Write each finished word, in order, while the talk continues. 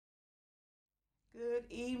Good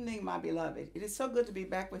evening, my beloved. It is so good to be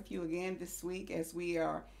back with you again this week as we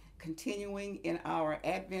are continuing in our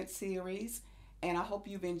Advent series. And I hope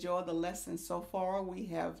you've enjoyed the lesson so far. We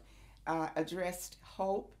have addressed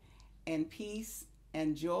hope and peace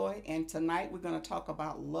and joy. And tonight we're going to talk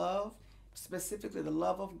about love, specifically the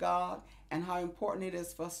love of God, and how important it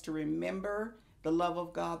is for us to remember the love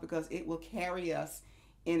of God because it will carry us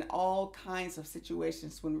in all kinds of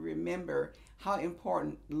situations when we remember how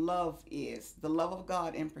important love is, the love of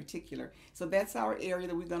God in particular. So that's our area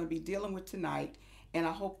that we're going to be dealing with tonight. And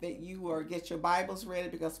I hope that you are get your Bibles ready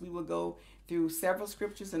because we will go through several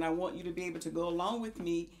scriptures, and I want you to be able to go along with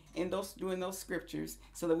me in those doing those scriptures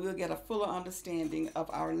so that we'll get a fuller understanding of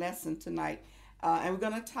our lesson tonight. And we're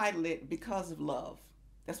going to title it "Because of Love."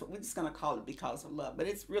 That's what we're just going to call it, "Because of Love," but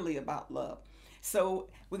it's really about love. So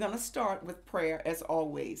we're going to start with prayer as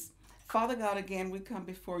always. Father God, again, we come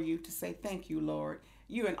before you to say thank you, Lord.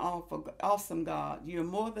 You're an awesome God. You're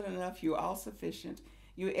more than enough. You're all sufficient.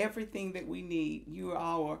 You're everything that we need. You are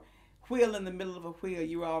our wheel in the middle of a wheel.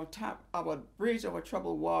 You are our bridge over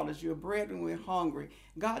troubled waters. You're bread when we're hungry.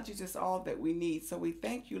 God, you're just all that we need. So we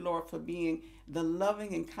thank you, Lord, for being the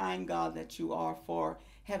loving and kind God that you are, for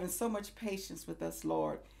having so much patience with us,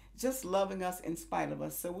 Lord, just loving us in spite of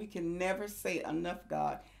us. So we can never say enough,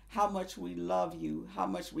 God, how much we love you, how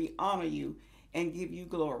much we honor you, and give you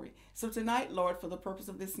glory. So tonight, Lord, for the purpose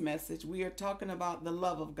of this message, we are talking about the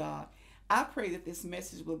love of God. I pray that this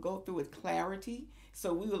message will go through with clarity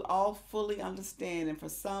so we will all fully understand, and for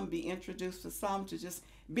some be introduced, for some to just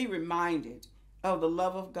be reminded of the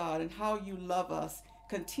love of God and how you love us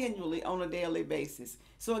continually on a daily basis.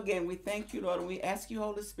 So again, we thank you, Lord, and we ask you,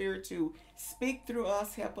 Holy Spirit, to speak through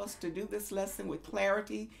us, help us to do this lesson with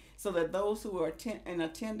clarity so that those who are in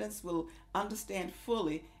attendance will understand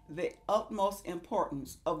fully the utmost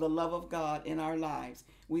importance of the love of God in our lives.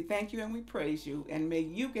 We thank you and we praise you, and may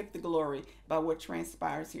you get the glory by what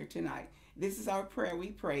transpires here tonight. This is our prayer, we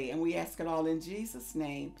pray, and we ask it all in Jesus'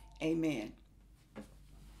 name. Amen.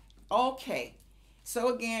 Okay,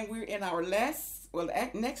 so again, we're in our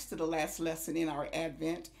next to the last lesson in our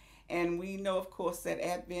Advent. And we know, of course, that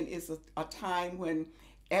Advent is a time when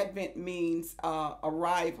Advent means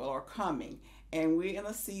arrival or coming. And we're in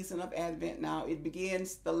a season of Advent now. It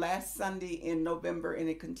begins the last Sunday in November and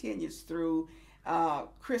it continues through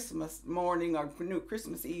Christmas morning or New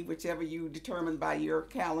Christmas Eve, whichever you determine by your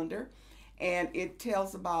calendar. And it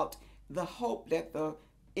tells about the hope that the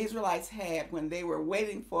Israelites had when they were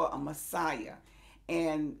waiting for a Messiah.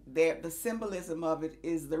 And the symbolism of it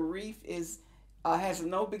is the wreath is has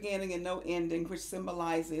no beginning and no ending, which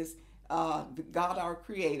symbolizes God our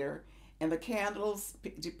Creator. And the candles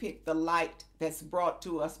depict the light that's brought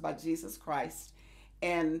to us by Jesus Christ.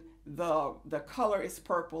 And the color is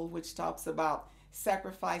purple, which talks about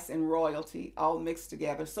sacrifice and royalty all mixed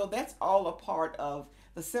together. So that's all a part of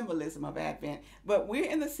the symbolism of Advent. But we're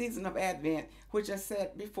in the season of Advent, which I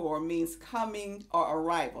said before means coming or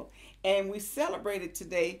arrival. And we celebrate it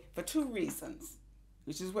today for two reasons,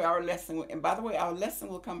 which is where our lesson, and by the way, our lesson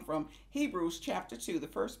will come from Hebrews chapter 2, the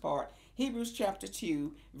first part, Hebrews chapter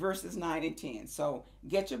 2, verses 9 and 10. So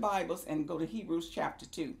get your Bibles and go to Hebrews chapter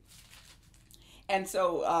 2. And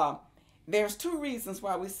so there's two reasons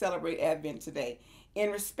why we celebrate Advent today. In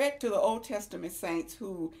respect to the Old Testament saints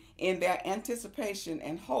who, in their anticipation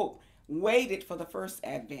and hope, waited for the first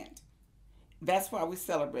Advent. That's why we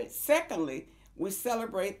celebrate. Secondly, we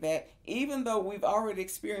celebrate that even though we've already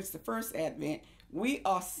experienced the first Advent, we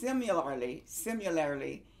are similarly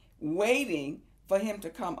waiting for him to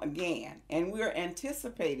come again. And we're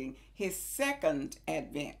anticipating his second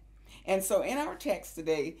Advent. And so in our text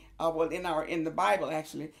today, in the Bible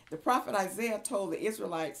actually, the prophet Isaiah told the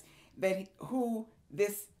Israelites that who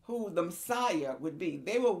the Messiah would be.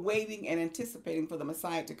 They were waiting and anticipating for the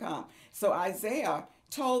Messiah to come. So Isaiah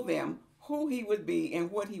told them who he would be and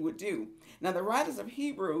what he would do. Now the writers of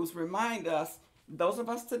Hebrews remind us, those of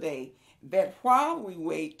us today, that while we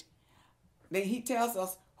wait, that he tells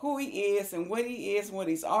us who he is and what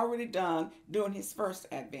he's already done during his first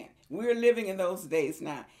Advent. We're living in those days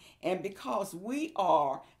now. And because we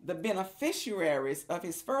are the beneficiaries of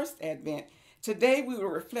his first Advent, today we will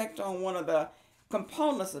reflect on one of the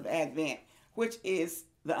components of Advent, which is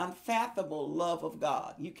the unfathomable love of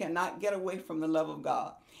God. You cannot get away from the love of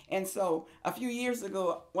God. And so a few years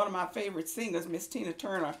ago, one of my favorite singers, Miss Tina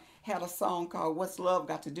Turner, had a song called What's Love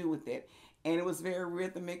Got to Do with It? And it was very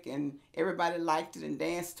rhythmic and everybody liked it and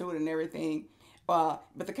danced to it and everything. But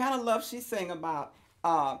the kind of love she sang about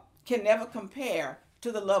can never compare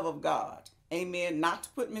to the love of God. Amen. Not to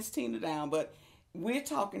put Miss Tina down, but we're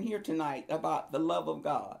talking here tonight about the love of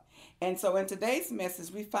God. And so in today's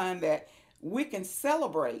message, we find that we can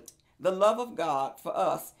celebrate the love of God for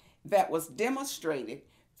us that was demonstrated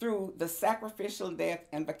through the sacrificial death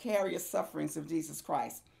and vicarious sufferings of Jesus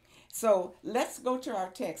Christ. So let's go to our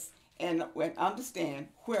text and understand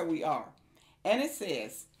where we are. And it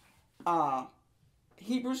says,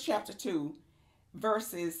 Hebrews chapter 2,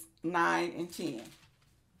 verses 9 and 10.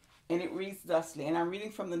 And it reads thusly, and I'm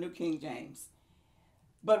reading from the New King James.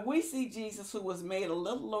 But we see Jesus, who was made a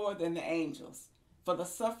little lower than the angels, for the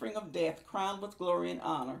suffering of death, crowned with glory and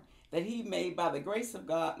honor, that he may, by the grace of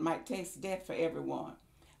God, might taste death for everyone.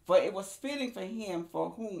 For it was fitting for him,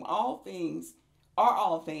 for whom all things are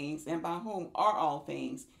all things, and by whom are all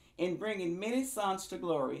things, in bringing many sons to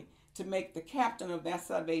glory, to make the captain of their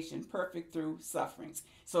salvation perfect through sufferings.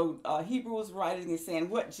 So Hebrews writing is saying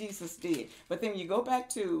what Jesus did. But then you go back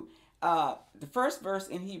to the first verse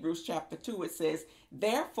in Hebrews chapter 2, it says,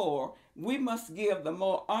 therefore, we must give the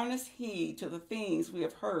more earnest heed to the things we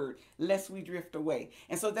have heard, lest we drift away.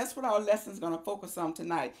 And so that's what our lesson is going to focus on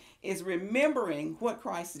tonight, is remembering what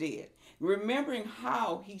Christ did, remembering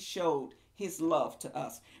how he showed his love to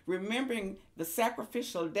us, remembering the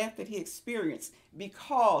sacrificial death that he experienced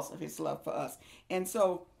because of his love for us. And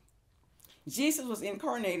so Jesus was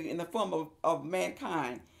incarnated in the form of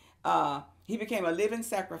mankind. He became a living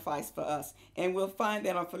sacrifice for us. And we'll find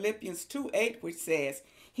that on Philippians 2:8, which says,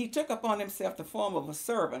 he took upon himself the form of a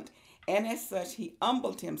servant, and as such he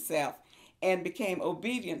humbled himself and became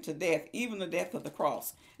obedient to death, even the death of the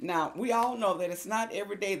cross. Now, we all know that it's not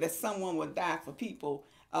every day that someone would die for people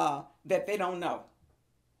that they don't know.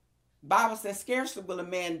 Bible says, scarcely will a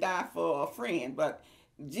man die for a friend, but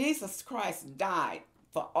Jesus Christ died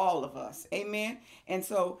for all of us. Amen. And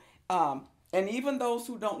so, and even those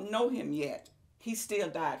who don't know him yet, he still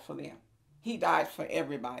died for them. He died for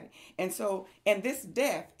everybody. And so, and this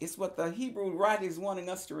death is what the Hebrew writer is wanting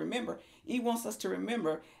us to remember. He wants us to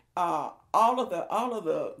remember all of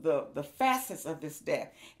the facets of this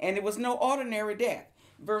death. And it was no ordinary death.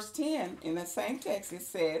 Verse 10 in the same text, it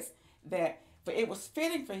says that, for it was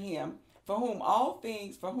fitting for him, for whom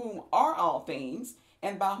are all things,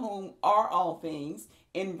 and by whom are all things,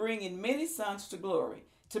 in bringing many sons to glory,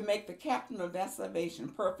 to make the captain of that salvation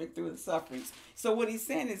perfect through the sufferings. So what he's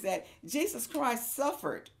saying is that Jesus Christ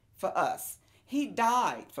suffered for us. He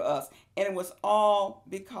died for us, and it was all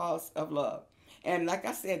because of love. And like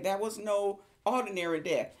I said, that was no ordinary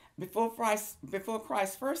death. Before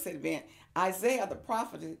Christ's first advent, Isaiah, the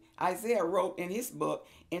prophet, Isaiah wrote in his book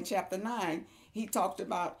in chapter 9, he talked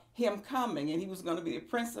about him coming, and he was going to be the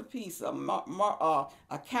Prince of Peace,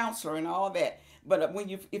 a counselor, and all that. But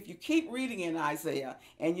if you keep reading in Isaiah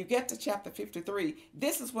and you get to chapter 53,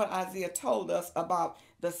 this is what Isaiah told us about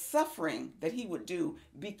the suffering that he would do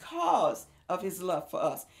because of his love for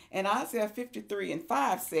us. And Isaiah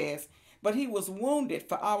 53:5 says, but he was wounded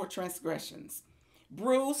for our transgressions,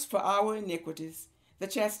 bruised for our iniquities. The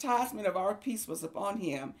chastisement of our peace was upon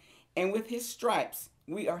him, and with his stripes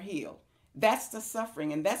we are healed. That's the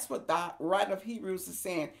suffering, and that's what the writer of Hebrews is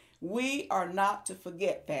saying. We are not to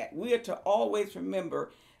forget that. We are to always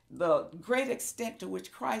remember the great extent to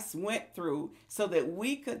which Christ went through so that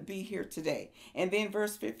we could be here today. And then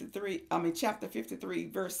chapter 53,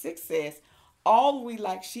 verse 6 says, all we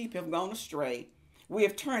like sheep have gone astray. We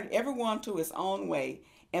have turned everyone to his own way,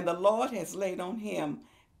 and the Lord has laid on him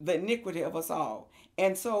the iniquity of us all.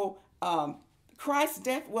 And so Christ's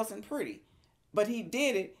death wasn't pretty, but he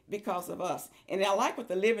did it because of us. And I like what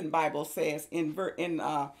the Living Bible says in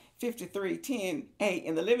 53:10a.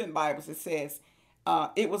 In the Living Bible, it says,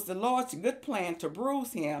 it was the Lord's good plan to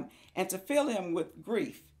bruise him and to fill him with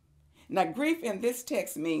grief. Now, grief in this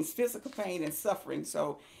text means physical pain and suffering.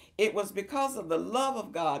 So it was because of the love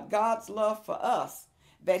of God, God's love for us,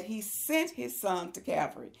 that he sent his son to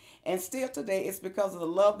Calvary. And still today, it's because of the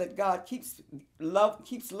love that God keeps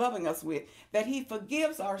loving us with, that he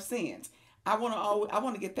forgives our sins. I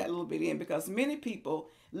want to get that a little bit in, because many people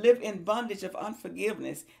live in bondage of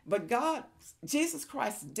unforgiveness. But Jesus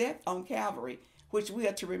Christ's death on Calvary, which we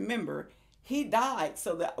are to remember, he died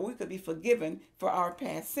so that we could be forgiven for our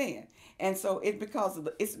past sin. And so it's because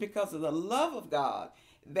of the love of God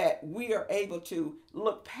that we are able to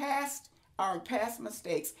look past our past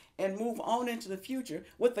mistakes and move on into the future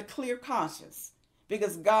with a clear conscience,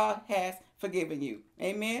 because God has forgiven you.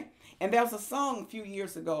 Amen. And there was a song a few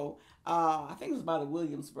years ago, I think it was by the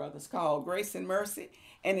Williams brothers, called Grace and Mercy.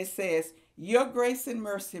 And it says, your grace and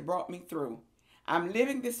mercy brought me through. I'm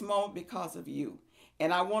living this moment because of you.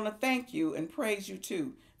 And I want to thank you and praise you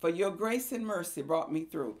too, for your grace and mercy brought me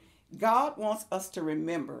through. God wants us to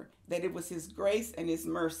remember that it was his grace and his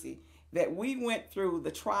mercy that we went through,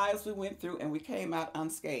 the trials we went through, and we came out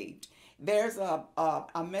unscathed. There's a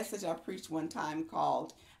message I preached one time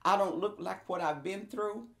called "I Don't Look Like What I've Been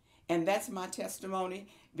Through," and that's my testimony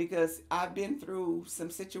because I've been through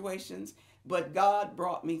some situations, but God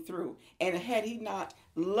brought me through. And had He not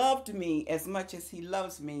loved me as much as He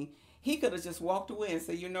loves me, He could have just walked away and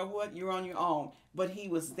said, "You know what? You're on your own." But He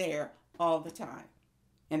was there all the time.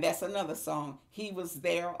 And that's another song. He was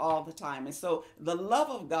there all the time. And so the love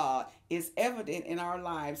of God is evident in our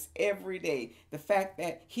lives every day. The fact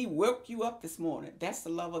that He woke you up this morning, that's the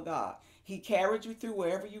love of God. He carried you through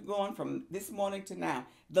wherever you're going from this morning to now,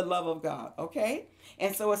 the love of God, okay?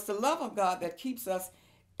 And so it's the love of God that keeps us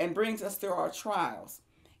and brings us through our trials.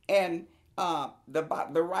 And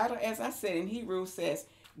the writer, as I said in Hebrews, says,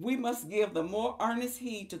 we must give the more earnest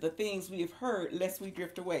heed to the things we have heard, lest we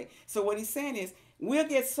drift away. So what he's saying is, we'll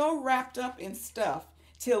get so wrapped up in stuff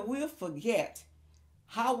till we'll forget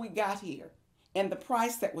how we got here and the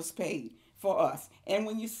price that was paid for us. And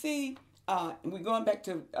when you see, we're going back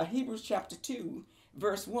to Hebrews chapter 2,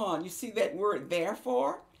 verse 1, you see that word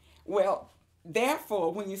therefore? Well,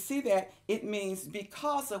 therefore, when you see that, it means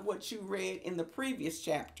because of what you read in the previous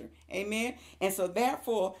chapter. Amen? And so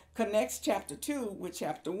therefore connects chapter 2 with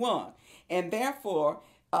chapter 1. And therefore,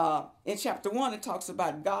 in chapter 1, it talks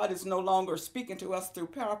about God is no longer speaking to us through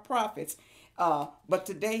prophets, but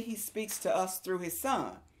today He speaks to us through His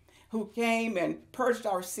Son, who came and purged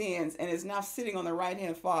our sins and is now sitting on the right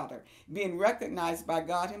hand of Father, being recognized by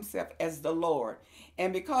God Himself as the Lord.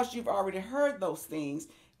 And because you've already heard those things,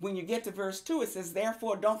 when you get to verse 2, it says,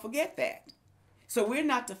 therefore, don't forget that. So we're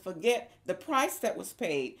not to forget the price that was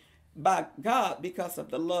paid by God because of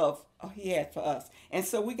the love He had for us. And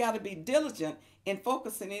so we got to be diligent in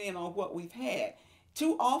focusing in on what we've had.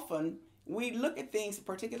 Too often, we look at things,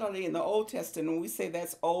 particularly in the Old Testament, and we say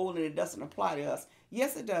that's old and it doesn't apply to us.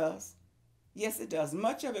 Yes, it does. Yes, it does.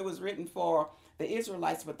 Much of it was written for the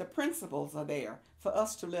Israelites, but the principles are there for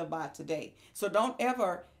us to live by today. So don't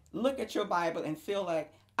ever look at your Bible and feel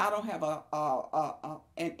like, I don't have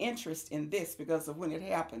an interest in this because of when it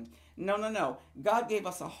happened. No, no, no. God gave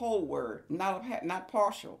us a whole word, not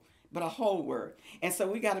partial, but a whole word. And so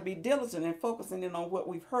we got to be diligent in focusing in on what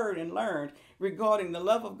we've heard and learned regarding the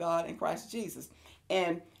love of God in Christ Jesus.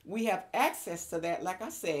 And we have access to that, like I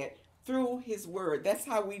said, through His word. That's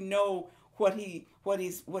how we know what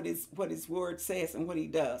His word says and what He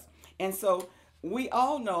does. And so we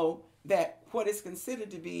all know that what is considered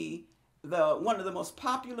to be one of the most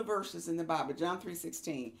popular verses in the Bible, John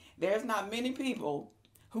 3:16. There's not many people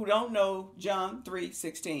who don't know John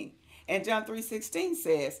 3:16. And John 3:16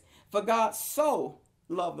 says, for God so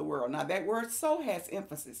loved the world. Now that word so has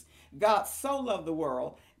emphasis. God so loved the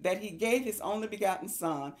world that He gave His only begotten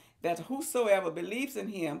Son, that whosoever believes in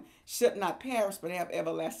Him should not perish but have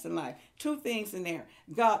everlasting life. Two things in there.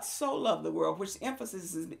 God so loved the world, which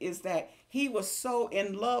emphasis is that He was so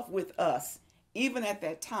in love with us, even at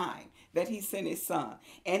that time, that He sent His Son.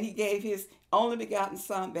 And He gave His only begotten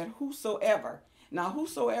Son, that whosoever. Now,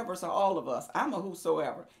 whosoevers are all of us. I'm a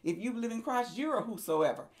whosoever. If you believe in Christ, you're a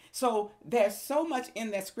whosoever. So there's so much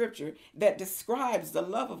in that scripture that describes the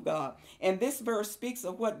love of God. And this verse speaks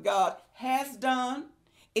of what God has done.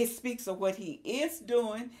 It speaks of what He is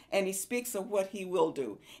doing. And He speaks of what He will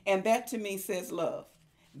do. And that to me says love.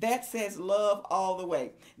 That says love all the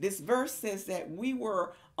way. This verse says that we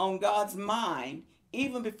were on God's mind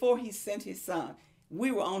even before He sent His Son.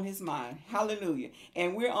 We were on His mind. Hallelujah.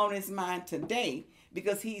 And we're on His mind today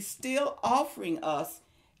because He's still offering us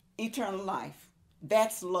eternal life.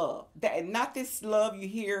 That's love. That, not this love you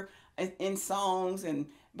hear in songs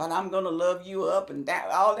but I'm going to love you up and that,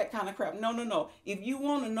 all that kind of crap. No, no, no. If you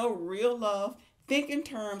want to know real love, think in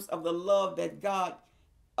terms of the love that God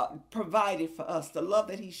provided for us, the love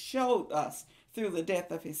that He showed us through the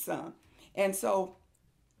death of His Son. And so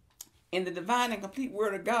in the divine and complete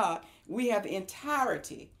word of God, we have the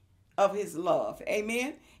entirety of His love.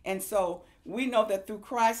 Amen. And so we know that through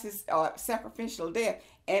Christ's sacrificial death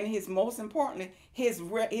and most importantly, his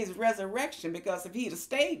resurrection, because if He'd have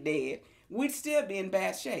stayed dead, we'd still be in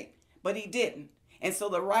bad shape, but He didn't. And so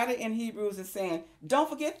the writer in Hebrews is saying, don't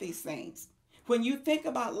forget these things. When you think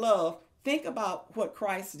about love, think about what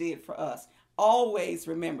Christ did for us. Always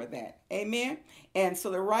remember that. Amen. And so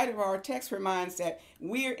the writer of our text reminds that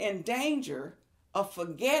we're in danger of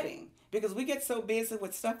forgetting because we get so busy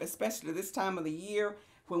with stuff, especially this time of the year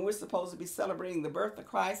when we're supposed to be celebrating the birth of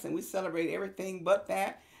Christ and we celebrate everything but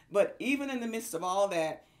that. But even in the midst of all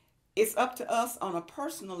that, it's up to us on a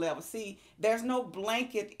personal level. See, there's no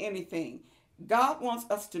blanket anything. God wants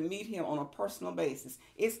us to meet Him on a personal basis.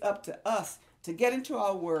 It's up to us to get into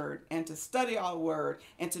our word and to study our word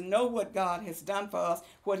and to know what God has done for us,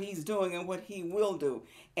 what he's doing and what he will do.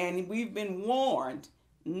 And we've been warned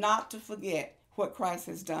not to forget what Christ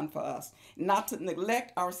has done for us, not to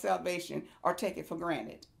neglect our salvation or take it for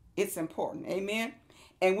granted. It's important. Amen.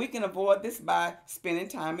 And we can avoid this by spending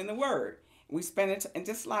time in the word. We spend it, and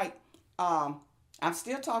just like I'm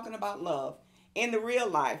still talking about love. In the real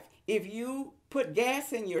life, if you put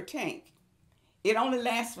gas in your tank, it only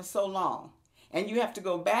lasts for so long. And you have to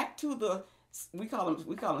go back to the, we call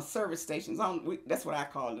them service stations. That's what I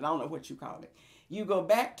call it. I don't know what you call it. You go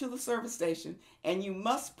back to the service station and you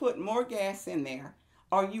must put more gas in there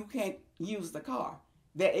or you can't use the car.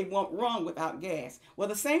 That it won't run without gas. Well,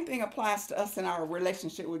 the same thing applies to us in our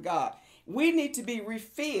relationship with God. We need to be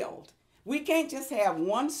refilled. We can't just have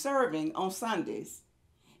one serving on Sundays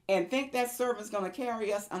and think that serving is going to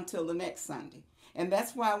carry us until the next Sunday. And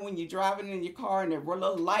that's why when you're driving in your car and a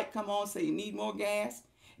little light come on, so you need more gas,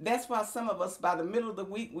 that's why some of us by the middle of the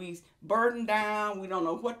week we burden down. We don't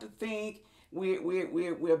know what to think.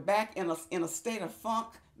 We're back in a state of funk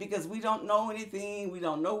because we don't know anything. We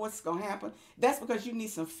don't know what's going to happen. That's because you need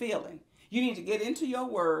some filling. You need to get into your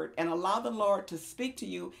word and allow the Lord to speak to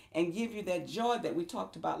you and give you that joy that we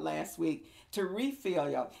talked about last week to refill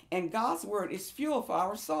you. And God's word is fuel for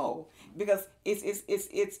our soul because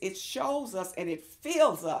it shows us and it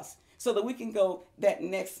fills us so that we can go that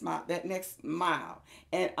next mile.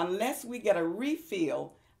 And unless we get a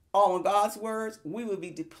refill on God's words, we will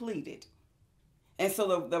be depleted. And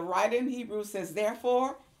so the writer in Hebrews says,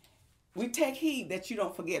 therefore, we take heed that you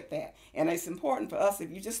don't forget that. And it's important for us,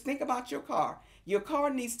 if you just think about your car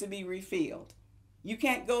needs to be refilled. You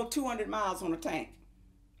can't go 200 miles on a tank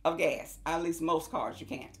of gas. At least most cars you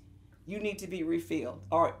can't. You need to be refilled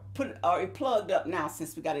or plugged up now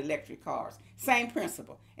since we got electric cars. Same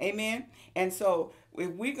principle. Amen. And so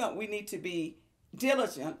if we need to be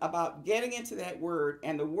diligent about getting into that word,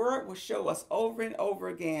 and the word will show us over and over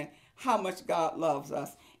again how much God loves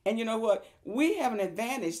us. And you know what? We have an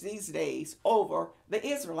advantage these days over the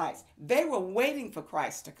Israelites. They were waiting for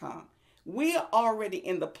Christ to come. We are already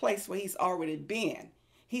in the place where he's already been.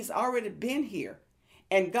 He's already been here.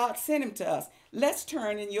 And God sent him to us. Let's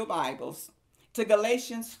turn in your Bibles to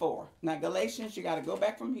Galatians 4. Now, Galatians, you got to go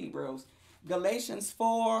back from Hebrews. Galatians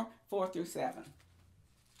 4 through 7.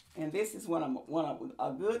 And this is one of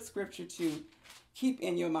a good scripture to keep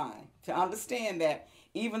in your mind, to understand that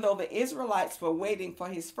even though the Israelites were waiting for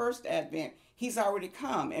his first advent, he's already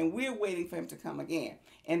come, and we're waiting for him to come again.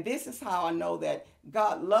 And this is how I know that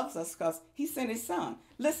God loves us, because he sent his son.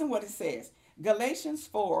 Listen what it says. Galatians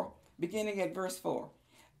 4, beginning at verse 4.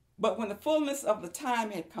 But when the fullness of the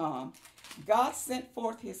time had come, God sent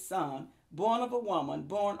forth his son, born of a woman,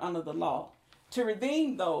 born under the law, to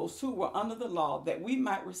redeem those who were under the law, that we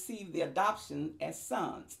might receive the adoption as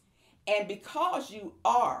sons. And because you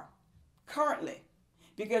are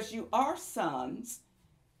sons,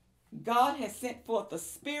 God has sent forth the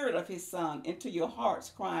Spirit of his Son into your hearts,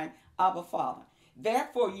 crying, Abba, Father.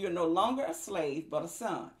 Therefore, you are no longer a slave, but a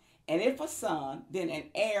son. And if a son, then an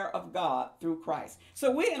heir of God through Christ. So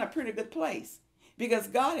we're in a pretty good place because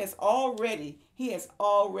God has already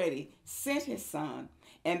sent his son.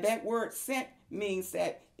 And that word sent means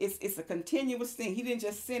that it's a continuous thing. He didn't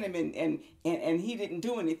just send him and he didn't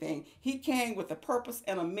do anything. He came with a purpose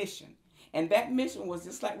and a mission. And that mission was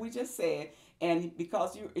just like we just said. And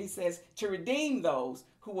because he says to redeem those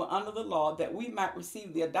who were under the law, that we might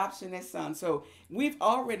receive the adoption as sons. So we've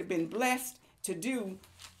already been blessed to do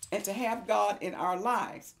and to have God in our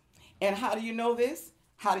lives. And how do you know this?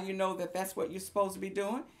 How do you know that that's what you're supposed to be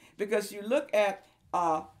doing? Because you look at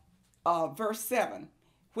verse 7.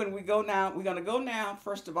 When we go now, we're going to go now,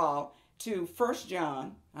 first of all, to 1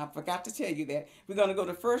 John. I forgot to tell you that. We're going to go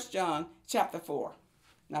to 1 John chapter 4.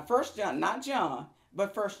 Now, 1 John, not John,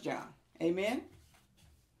 but 1 John. Amen?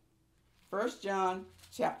 1 John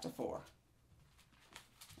chapter 4.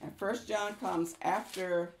 And 1 John comes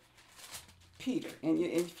after Peter. And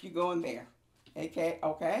if you go in there.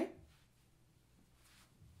 Okay?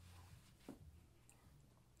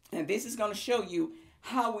 And this is going to show you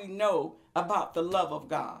how we know about the love of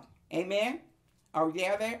God. Amen? Are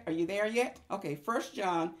you there? Are you there yet? Okay, 1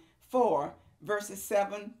 John 4, verses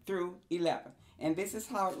 7 through 11. And this is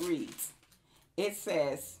how it reads. It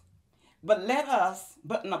says,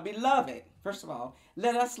 beloved, first of all,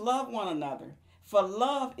 let us love one another, for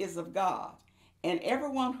love is of God. And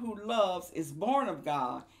everyone who loves is born of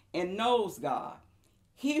God and knows God.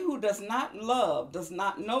 He who does not love does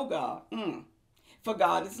not know God, for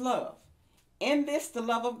God is love. In this, the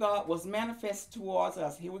love of God was manifest towards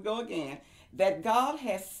us. Here we go again. That God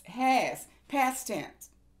has past tense.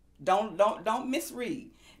 Don't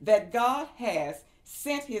misread that God has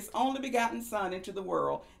sent his only begotten Son into the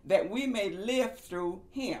world that we may live through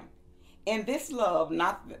him. In this love,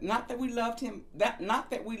 not that we loved him,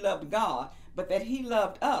 not that we loved God, but that he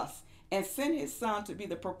loved us and sent his Son to be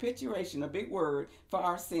the propitiation, a big word, for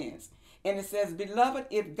our sins. And it says, beloved,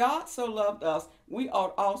 if God so loved us, we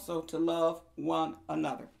ought also to love one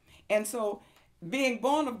another. And so being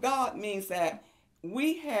born of God means that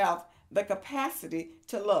we have the capacity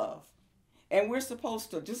to love. And we're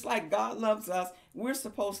supposed to, just like God loves us, we're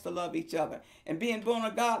supposed to love each other. And being born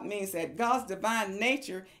of God means that God's divine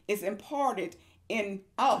nature is imparted in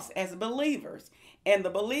us as believers. And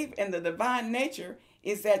the divine nature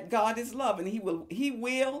is that God is love, and he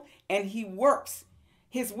will and he works.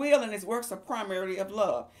 His will and his works are primarily of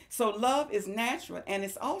love. So love is natural and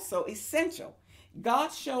it's also essential. God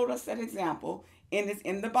showed us that example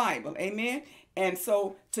in the Bible. Amen. And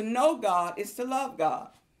so to know God is to love God.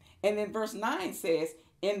 And then verse 9 says,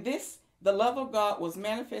 in this, the love of God was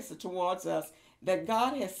manifested towards us, that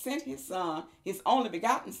God has sent his Son, his only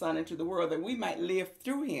begotten Son, into the world that we might live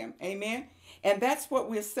through him. Amen. And that's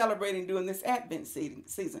what we're celebrating during this Advent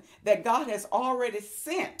season, that God has already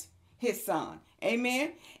sent his Son.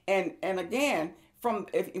 Amen. And again,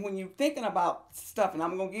 when you're thinking about stuff, and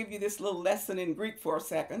I'm going to give you this little lesson in Greek for a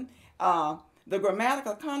second, the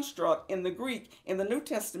grammatical construct in the Greek, in the New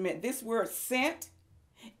Testament, this word sent,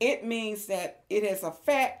 it means that it is a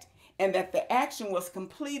fact and that the action was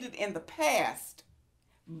completed in the past,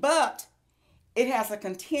 but it has a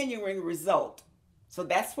continuing result. So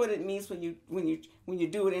that's what it means when you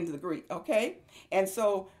do it into the Greek, okay? And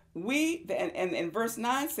so and verse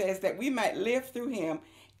 9 says that we might live through him,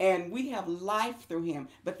 and we have life through him,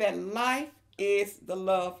 but that life is the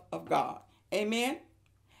love of God. Amen?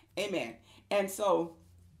 Amen. And so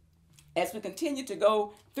as we continue to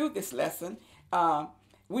go through this lesson,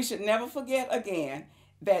 we should never forget again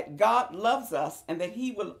that God loves us and that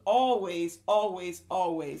he will always, always,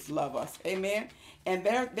 always love us. Amen. And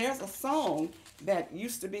there's a song that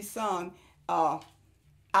used to be sung.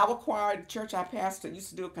 Our choir, the church I pastored, used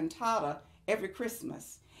to do a cantata every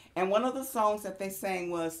Christmas. And one of the songs that they sang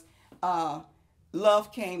was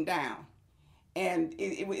Love Came Down. And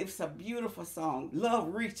it was a beautiful song.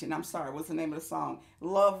 Love Reaching. I'm sorry, what's the name of the song?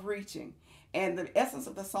 Love Reaching. And the essence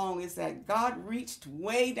of the song is that God reached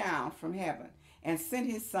way down from heaven and sent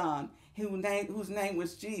his Son, whose name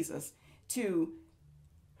was Jesus, to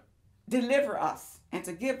deliver us and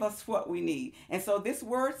to give us what we need. And so this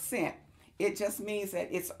word sent, it just means that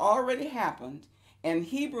it's already happened. And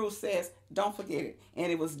Hebrews says, don't forget it.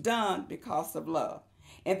 And it was done because of love.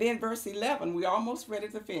 And then verse 11, we're almost ready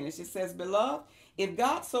to finish. It says, beloved, if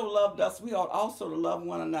God so loved us, we ought also to love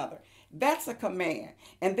one another. That's a command.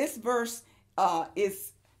 And this verse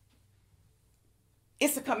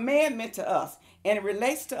it's a commandment to us, and it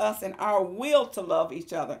relates to us and our will to love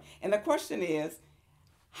each other. And the question is,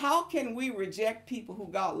 how can we reject people who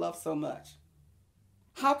God loves so much?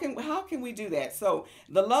 How can we do that? So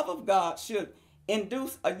the love of God should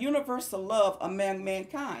induce a universal love among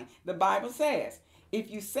mankind. The Bible says,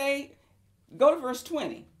 if you say, go to verse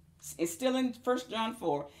 20, it's still in 1 John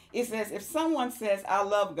 4, it says, if someone says, I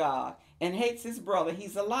love God, and hates his brother,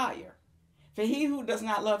 he's a liar. For he who does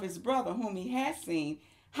not love his brother whom he has seen,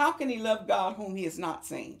 how can he love God whom he has not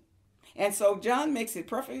seen? And so John makes it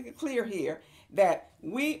perfectly clear here that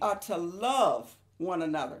we are to love one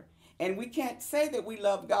another. And we can't say that we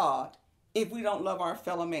love God if we don't love our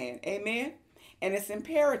fellow man. Amen? And it's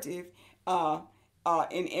imperative that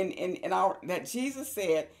Jesus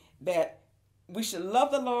said that we should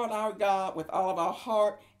love the Lord our God with all of our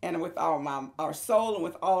heart and with our soul and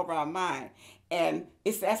with all of our mind. And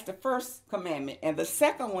that's the first commandment. And the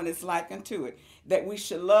second one is like unto it, that we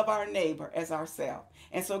should love our neighbor as ourselves.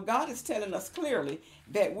 And so God is telling us clearly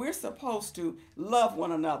that we're supposed to love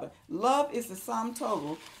one another. Love is the sum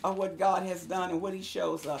total of what God has done and what he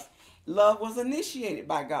shows us. Love was initiated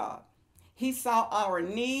by God. He saw our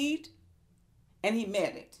need and he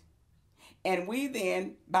met it. And we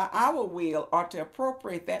then, by our will, are to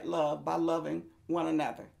appropriate that love by loving one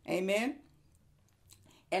another. Amen?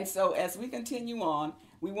 And so as we continue on,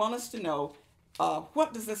 we want us to know,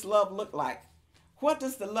 what does this love look like? What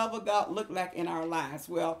does the love of God look like in our lives?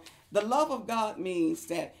 Well, the love of God means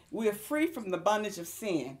that we're free from the bondage of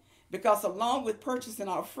sin, because along with purchasing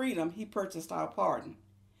our freedom, he purchased our pardon.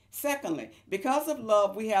 Secondly, because of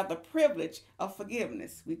love, we have the privilege of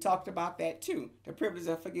forgiveness. We talked about that too, the privilege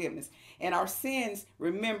of forgiveness. And our sins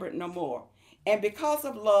remembered no more. And because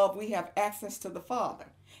of love, we have access to the Father.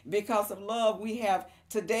 Because of love, we have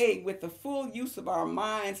today, with the full use of our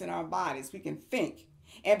minds and our bodies, we can think.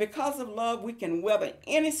 And because of love, we can weather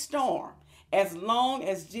any storm as long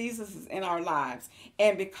as Jesus is in our lives.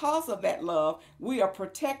 And because of that love, we are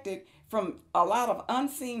protected from a lot of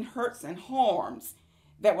unseen hurts and harms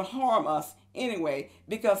that would harm us anyway,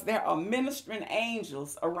 because there are ministering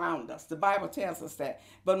angels around us. The Bible tells us that.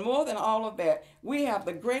 But more than all of that, we have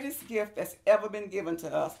the greatest gift that's ever been given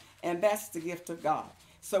to us, and that's the gift of God.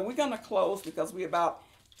 So we're going to close because we're about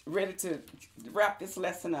ready to wrap this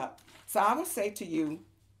lesson up. So I would say to you,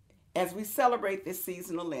 as we celebrate this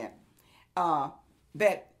season of Lent,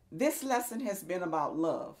 that this lesson has been about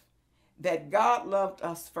love, that God loved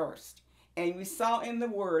us first. And we saw in the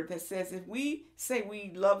word that says if we say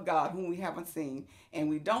we love God whom we haven't seen, and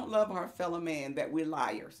we don't love our fellow man, that we're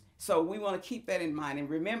liars. So we want to keep that in mind. And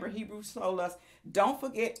remember, Hebrews told us, don't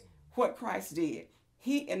forget what Christ did.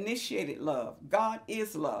 He initiated love. God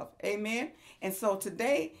is love. Amen. And so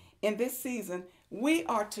today, in this season, we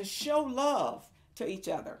are to show love to each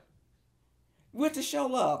other. We're to show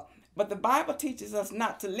love. But the Bible teaches us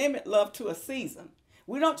not to limit love to a season.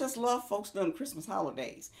 We don't just love folks during Christmas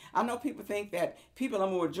holidays. I know people think that people are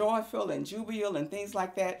more joyful and jubilant and things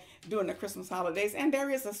like that during the Christmas holidays, and there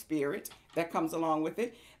is a spirit that comes along with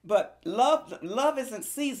it. But love isn't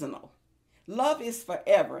seasonal. Love is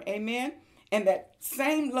forever. Amen. And that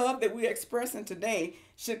same love that we're expressing today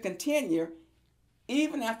should continue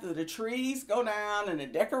even after the trees go down and the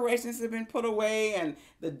decorations have been put away and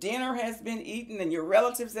the dinner has been eaten and your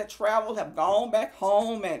relatives that traveled have gone back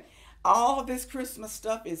home and all this Christmas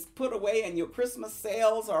stuff is put away and your Christmas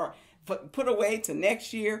sales are put away to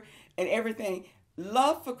next year and everything.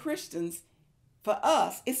 Love for Christians, for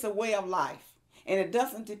us, it's a way of life. And it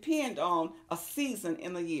doesn't depend on a season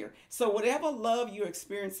in the year. So whatever love you're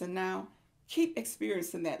experiencing now, keep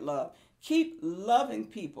experiencing that love. Keep loving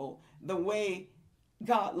people the way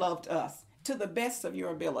God loved us to the best of your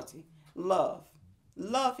ability. Love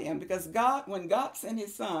him, because God, when God sent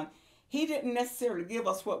his son, he didn't necessarily give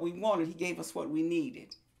us what we wanted. He gave us what we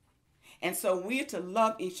needed. And so we're to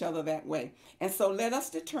love each other that way. And so let us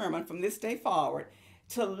determine from this day forward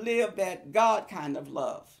to live that God kind of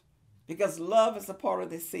love, because love is a part of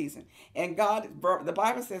this season. And God, the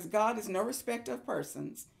Bible says God is no respecter of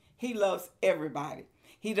persons. He loves everybody.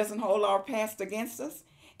 He doesn't hold our past against us.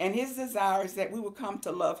 And his desire is that we will come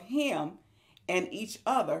to love him and each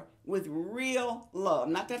other with real love.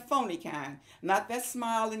 Not that phony kind, not that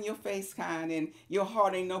smile in your face kind and your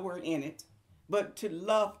heart ain't nowhere in it, but to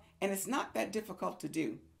love. And it's not that difficult to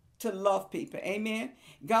do, to love people. Amen.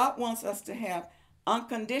 God wants us to have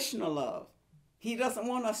unconditional love. He doesn't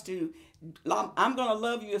want us to, I'm going to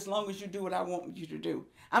love you as long as you do what I want you to do.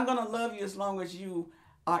 I'm going to love you as long as you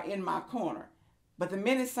are in my corner. But the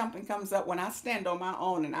minute something comes up, when I stand on my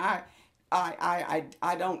own and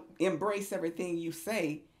I don't embrace everything you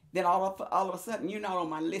say, then all of a sudden you're not on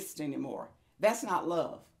my list anymore. That's not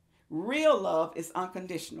love. Real love is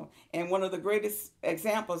unconditional. And one of the greatest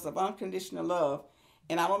examples of unconditional love,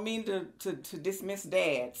 and I don't mean to dismiss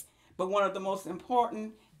dads, but one of the most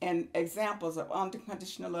important and examples of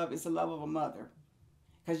unconditional love is the love of a mother.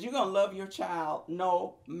 Because you're going to love your child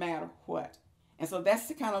no matter what. And so that's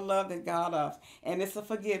the kind of love that God loves. And it's a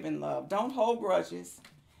forgiving love. Don't hold grudges.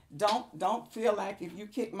 Don't feel like if you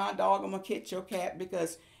kick my dog, I'm going to kick your cat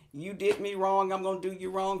because you did me wrong, I'm going to do you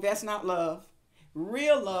wrong. That's not love.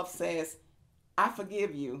 Real love says, I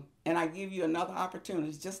forgive you and I give you another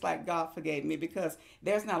opportunity, just like God forgave me, because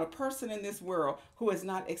there's not a person in this world who has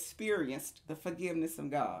not experienced the forgiveness of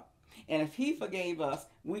God. And if he forgave us,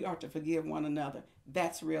 we are to forgive one another.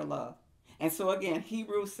 That's real love. And so again,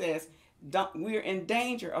 Hebrews says, we're in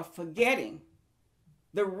danger of forgetting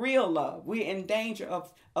the real love. We're in danger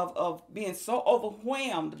of being so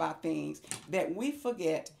overwhelmed by things that we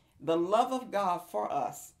forget the love of God for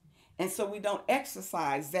us. And so we don't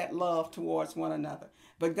exercise that love towards one another.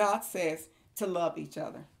 But God says to love each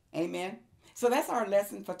other. Amen. So that's our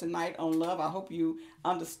lesson for tonight on love. I hope you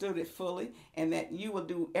understood it fully and that you will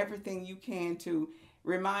do everything you can to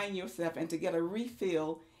remind yourself and to get a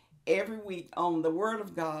refill every week on the Word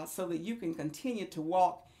of God so that you can continue to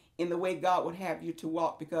walk in the way God would have you to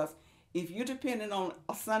walk. Because if you're dependent on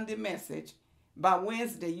a Sunday message, by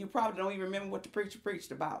Wednesday, you probably don't even remember what the preacher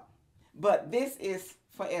preached about. But this is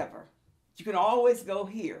forever. You can always go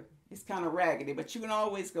here. It's kind of raggedy, but you can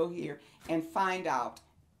always go here and find out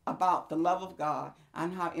about the love of God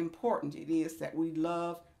and how important it is that we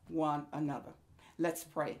love one another. Let's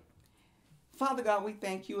pray. Father God, we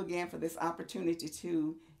thank you again for this opportunity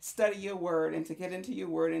to study your word and to get into your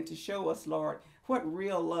word and to show us, Lord, what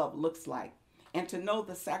real love looks like and to know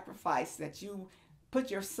the sacrifice that you put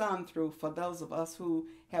your son through for those of us who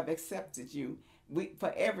have accepted you.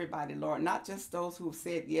 For everybody, Lord, not just those who've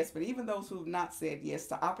said yes, but even those who've not said yes,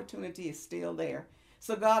 the opportunity is still there.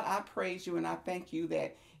 So, God, I praise you and I thank you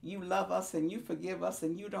that you love us and you forgive us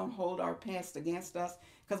and you don't hold our past against us,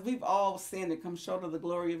 because we've all sinned and come short of the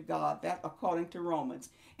glory of God. That according to Romans.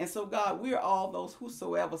 And so, God, we're all those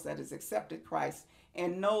whosoever that has accepted Christ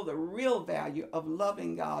and know the real value of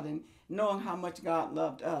loving God and knowing how much God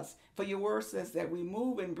loved us. For your word says that we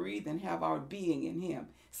move and breathe and have our being in him.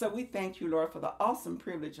 So we thank you, Lord, for the awesome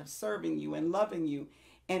privilege of serving you and loving you,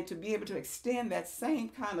 and to be able to extend that same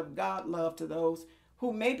kind of God love to those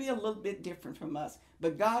who may be a little bit different from us.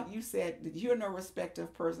 But God, you said that you're no respecter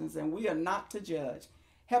of persons and we are not to judge.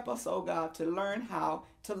 Help us, oh God, to learn how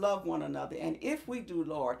to love one another. And if we do,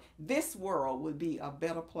 Lord, this world would be a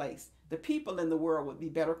better place. The people in the world would be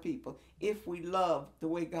better people if we love the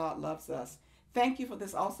way God loves us. Thank you for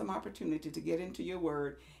this awesome opportunity to get into your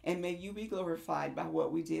word, and may you be glorified by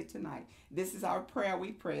what we did tonight. This is our prayer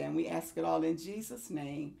we pray, and we ask it all in Jesus'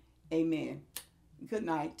 name. Amen. Good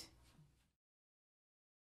night.